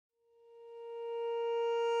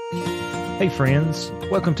Hey friends,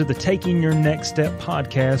 welcome to the Taking Your Next Step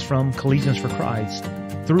podcast from Collegians for Christ.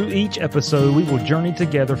 Through each episode, we will journey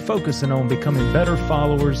together focusing on becoming better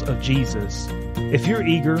followers of Jesus. If you're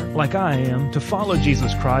eager, like I am, to follow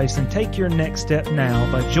Jesus Christ and take your next step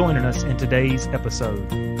now by joining us in today's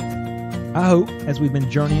episode. I hope, as we've been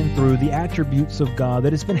journeying through the attributes of God,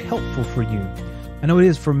 that it's been helpful for you. I know it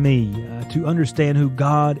is for me to understand who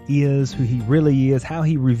God is, who He really is, how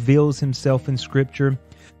He reveals Himself in Scripture.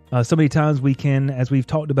 So many times we can, as we've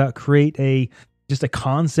talked about, create just a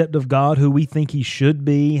concept of God, who we think He should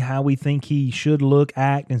be, how we think He should look,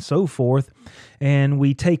 act, and so forth. And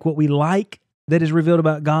we take what we like that is revealed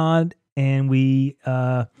about God and we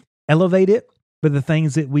elevate it, but the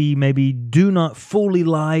things that we maybe do not fully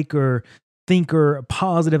like or think are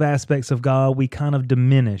positive aspects of God, we kind of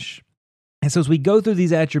diminish. And so as we go through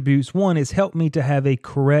these attributes, one, it's helped me to have a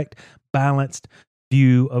correct, balanced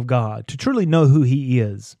view of God, to truly know who He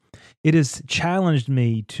is. It has challenged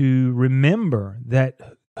me to remember that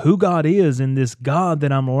who God is and this God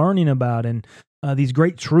that I'm learning about and these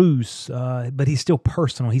great truths, but He's still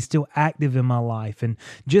personal. He's still active in my life and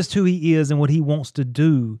just who He is and what He wants to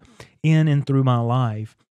do in and through my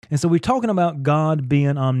life. And so we're talking about God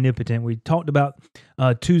being omnipotent. We talked about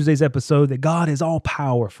Tuesday's episode that God is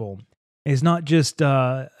all-powerful. He's not just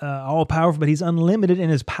all-powerful, but He's unlimited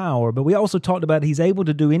in His power. But we also talked about He's able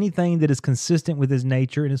to do anything that is consistent with His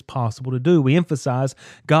nature and is possible to do. We emphasize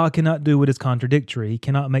God cannot do what is contradictory. He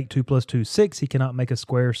cannot make 2 + 2 = 6. He cannot make a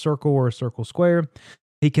square circle or a circle square.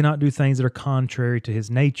 He cannot do things that are contrary to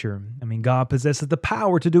His nature. I mean, God possesses the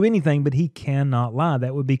power to do anything, but He cannot lie.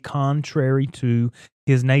 That would be contrary to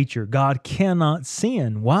His nature. God cannot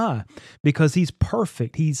sin. Why? Because He's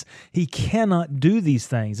perfect. He cannot do these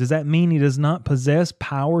things. Does that mean He does not possess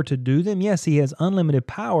power to do them? Yes, He has unlimited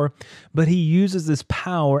power, but He uses this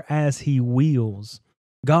power as He wills.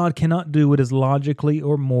 God cannot do what is logically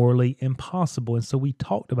or morally impossible, and so we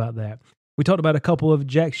talked about that. We talked about a couple of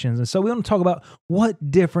objections, and so we want to talk about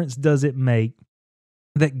what difference does it make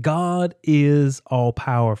that God is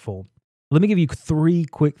all-powerful. Let me give you 3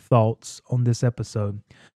 quick thoughts on this episode.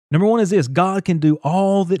 Number 1 is this: God can do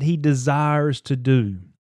all that He desires to do.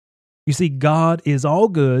 You see, God is all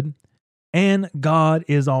good and God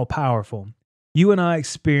is all powerful. You and I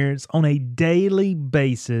experience on a daily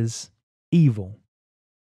basis evil.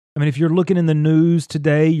 I mean, if you're looking in the news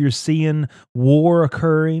today, you're seeing war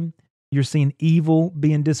occurring. You're seeing evil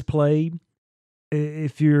being displayed.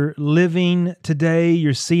 If you're living today,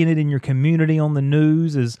 you're seeing it in your community on the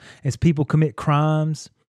news as people commit crimes,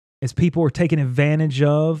 as people are taken advantage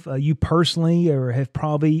of. You personally or have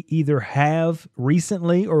probably either have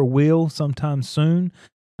recently or will sometime soon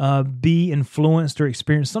be influenced or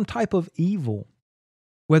experience some type of evil,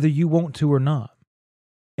 whether you want to or not.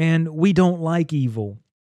 And we don't like evil,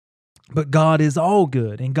 but God is all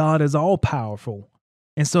good and God is all powerful.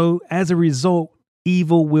 And so as a result,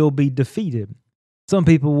 evil will be defeated. Some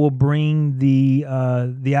people will bring the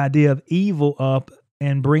idea of evil up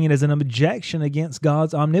and bring it as an objection against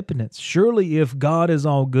God's omnipotence. Surely if God is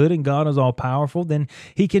all good and God is all powerful, then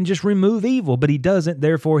He can just remove evil, but He doesn't.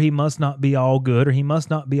 Therefore, He must not be all good or He must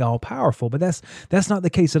not be all powerful. But that's not the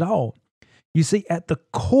case at all. You see, at the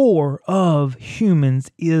core of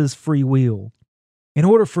humans is free will. In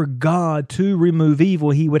order for God to remove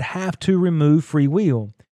evil, He would have to remove free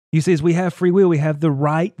will. You see, as we have free will, we have the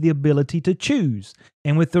right, the ability to choose.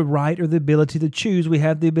 And with the right or the ability to choose, we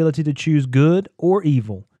have the ability to choose good or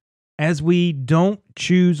evil. As we don't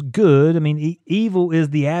choose good, I mean, evil is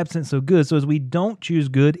the absence of good. So as we don't choose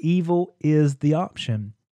good, evil is the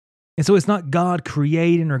option. And so it's not God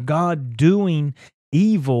creating or God doing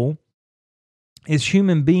evil. It's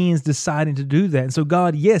human beings deciding to do that. And so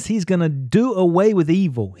God, yes, He's going to do away with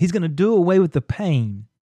evil. He's going to do away with the pain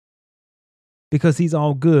because He's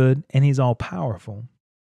all good and He's all powerful.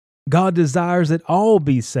 God desires that all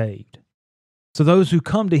be saved. So those who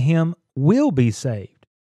come to Him will be saved.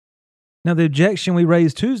 Now, the objection we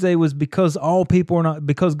raised Tuesday was because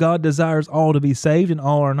because God desires all to be saved and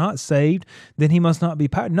all are not saved, then He must not be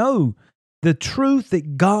powerful. No, the truth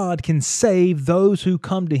that God can save those who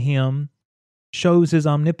come to Him shows His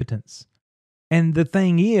omnipotence. And the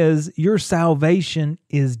thing is, your salvation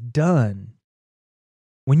is done.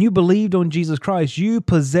 When you believed on Jesus Christ, you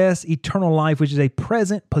possess eternal life, which is a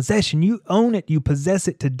present possession. You own it. You possess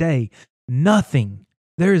it today.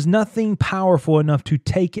 There is nothing powerful enough to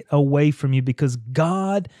take it away from you because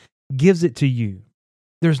God gives it to you.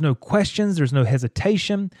 There's no questions. There's no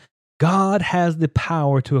hesitation. God has the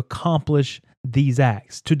power to accomplish these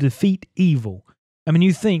acts, to defeat evil. I mean,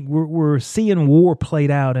 you think we're seeing war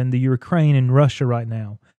played out in the Ukraine and Russia right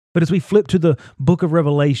now. But as we flip to the book of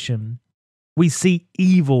Revelation, We see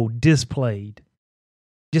evil displayed,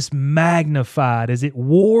 just magnified as it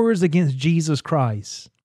wars against Jesus Christ.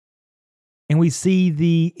 And we see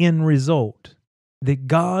the end result, that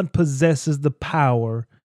God possesses the power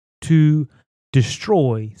to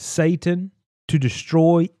destroy Satan, to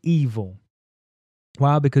destroy evil.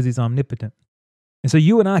 Why? Because he's omnipotent. And so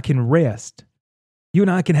you and I can rest. You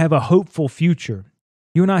and I can have a hopeful future.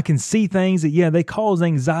 You and I can see things that, they cause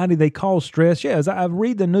anxiety, they cause stress. As I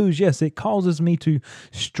read the news, yes, it causes me to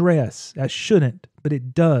stress. I shouldn't, but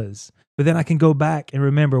it does. But then I can go back and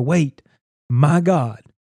remember, wait, my God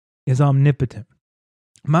is omnipotent.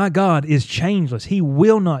 My God is changeless. He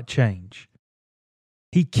will not change.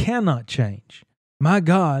 He cannot change. My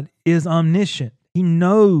God is omniscient. He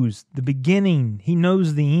knows the beginning. He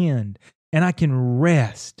knows the end. And I can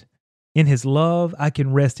rest in His love. I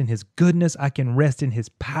can rest in His goodness. I can rest in His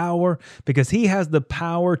power, because He has the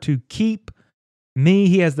power to keep me.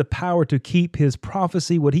 He has the power to keep His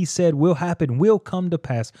prophecy. What He said will happen, will come to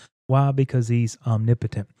pass. Why? Because He's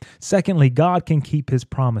omnipotent. Secondly, God can keep His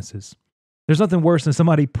promises. There's nothing worse than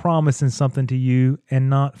somebody promising something to you and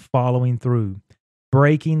not following through,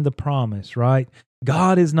 breaking the promise, right?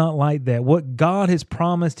 God is not like that. What God has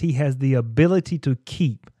promised, He has the ability to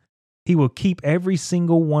keep. He will keep every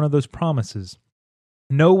single one of those promises.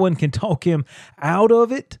 No one can talk Him out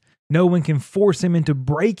of it. No one can force Him into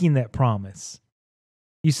breaking that promise.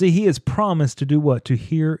 You see, He has promised to do what? To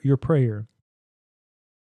hear your prayer.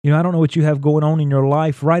 I don't know what you have going on in your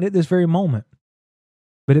life right at this very moment,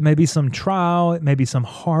 but it may be some trial. It may be some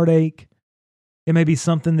heartache. It may be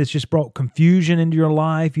something that's just brought confusion into your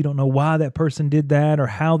life. You don't know why that person did that or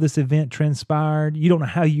how this event transpired. You don't know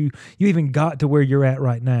how you even got to where you're at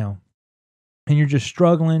right now. And you're just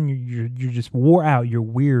struggling. You're just wore out. You're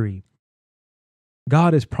weary.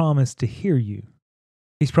 God has promised to hear you.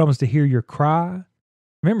 He's promised to hear your cry.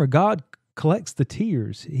 Remember, God collects the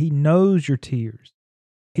tears. He knows your tears.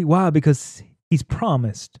 Why? Because He's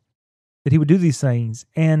promised that He would do these things.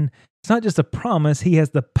 And it's not just a promise. He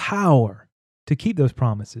has the power to keep those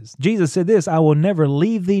promises. Jesus said this, I will never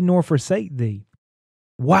leave thee nor forsake thee.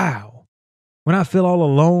 Wow. When I feel all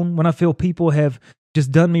alone, when I feel people have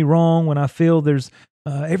just done me wrong, when I feel there's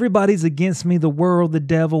everybody's against me, the world, the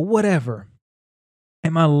devil, whatever.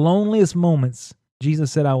 At my loneliest moments, Jesus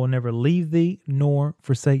said, I will never leave thee nor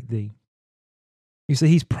forsake thee. You see,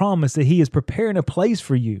 He's promised that He is preparing a place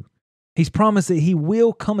for you. He's promised that He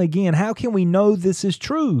will come again. How can we know this is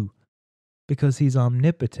true? Because He's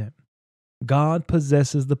omnipotent. God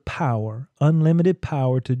possesses the power, unlimited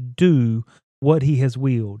power, to do what He has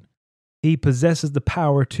willed. He possesses the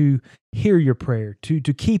power to hear your prayer, to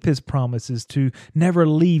keep His promises, to never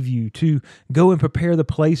leave you, to go and prepare the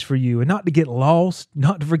place for you, and not to get lost,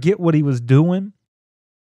 not to forget what He was doing.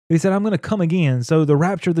 He said, I'm going to come again. So the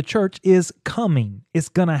rapture of the church is coming. It's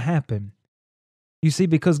going to happen. You see,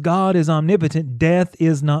 because God is omnipotent, death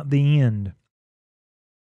is not the end.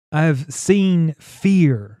 I have seen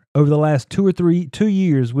fear over the last 2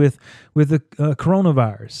 years with the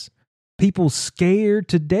coronavirus. People scared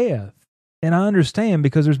to death. And I understand,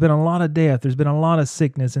 because there's been a lot of death. There's been a lot of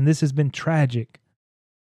sickness, and this has been tragic.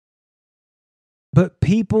 But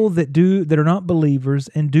people that are not believers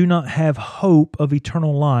and do not have hope of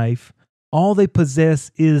eternal life, all they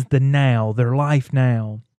possess is the now, their life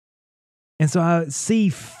now. And so I see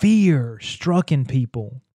fear struck in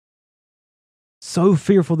people. So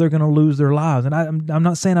fearful they're going to lose their lives. And I'm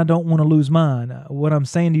not saying I don't want to lose mine. What I'm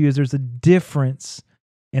saying to you is there's a difference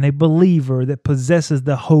in a believer that possesses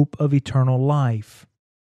the hope of eternal life,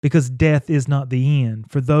 because death is not the end.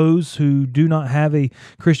 For those who do not have a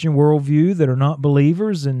Christian worldview, that are not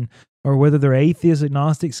believers, or whether they're atheists,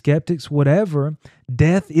 agnostics, skeptics, whatever,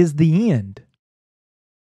 death is the end.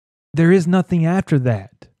 There is nothing after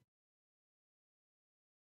that.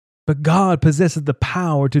 But God possesses the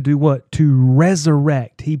power to do what? To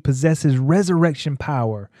resurrect. He possesses resurrection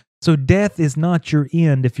power. So death is not your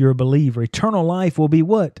end if you're a believer. Eternal life will be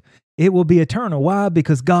what? It will be eternal. Why?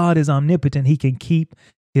 Because God is omnipotent. He can keep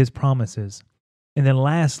His promises. And then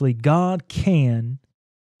lastly, God can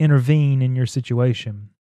intervene in your situation.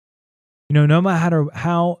 No matter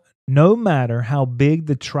how big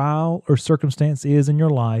the trial or circumstance is in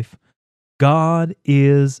your life, God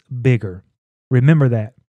is bigger. Remember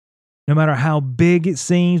that. No matter how big it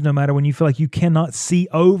seems, no matter when you feel like you cannot see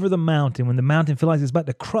over the mountain, when the mountain feels like it's about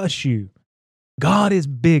to crush you, God is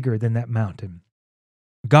bigger than that mountain.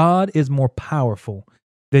 God is more powerful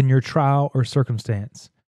than your trial or circumstance.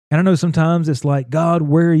 And I know sometimes it's like, God,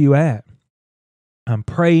 where are you at? I'm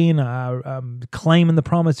praying, I'm claiming the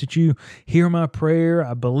promise that you hear my prayer.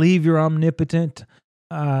 I believe you're omnipotent.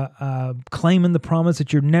 claiming the promise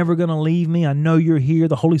that you're never going to leave me. I know you're here.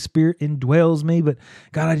 The Holy Spirit indwells me, but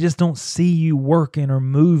God, I just don't see you working or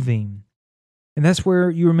moving. And that's where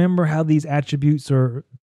you remember how these attributes are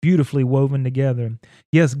beautifully woven together.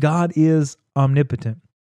 Yes, God is omnipotent,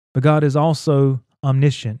 but God is also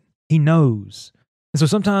omniscient. He knows. And so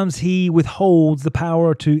sometimes he withholds the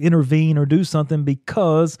power to intervene or do something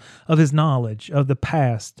because of his knowledge of the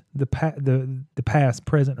past, the past,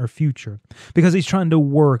 present, or future, because he's trying to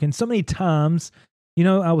work. And so many times,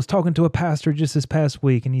 I was talking to a pastor just this past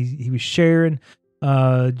week, and he was sharing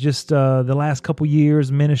the last couple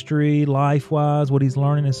years, ministry, life-wise, what he's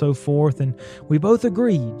learning and so forth. And we both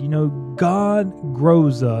agreed, God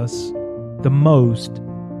grows us the most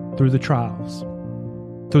through the trials.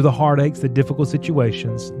 Through the heartaches, the difficult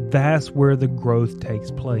situations, that's where the growth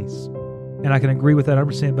takes place. And I can agree with that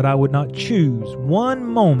 100%, but I would not choose one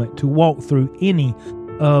moment to walk through any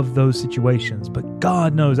of those situations. But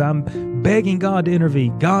God knows, I'm begging God to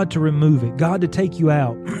intervene, God to remove it, God to take you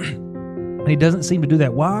out. And he doesn't seem to do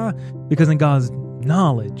that. Why? Because in God's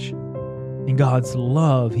knowledge, in God's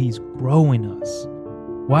love, he's growing us.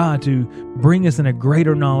 Why? To bring us in a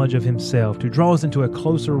greater knowledge of himself, to draw us into a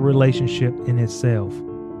closer relationship in himself.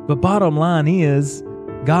 But bottom line is,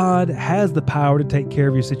 God has the power to take care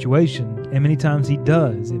of your situation, and many times he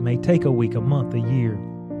does. It may take a week, a month, a year.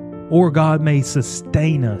 Or God may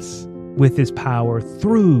sustain us with his power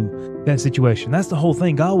through that situation. That's the whole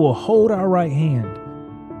thing. God will hold our right hand.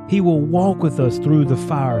 He will walk with us through the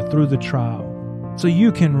fire, through the trial. So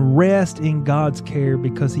you can rest in God's care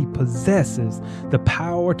because he possesses the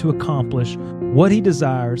power to accomplish what he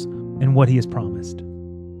desires and what he has promised.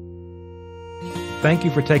 Thank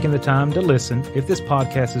you for taking the time to listen. If this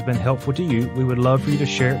podcast has been helpful to you, we would love for you to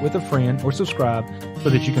share it with a friend or subscribe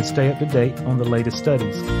so that you can stay up to date on the latest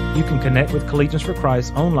studies. You can connect with Collegians for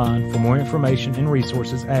Christ online for more information and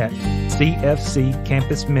resources at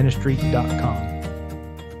cfccampusministry.com.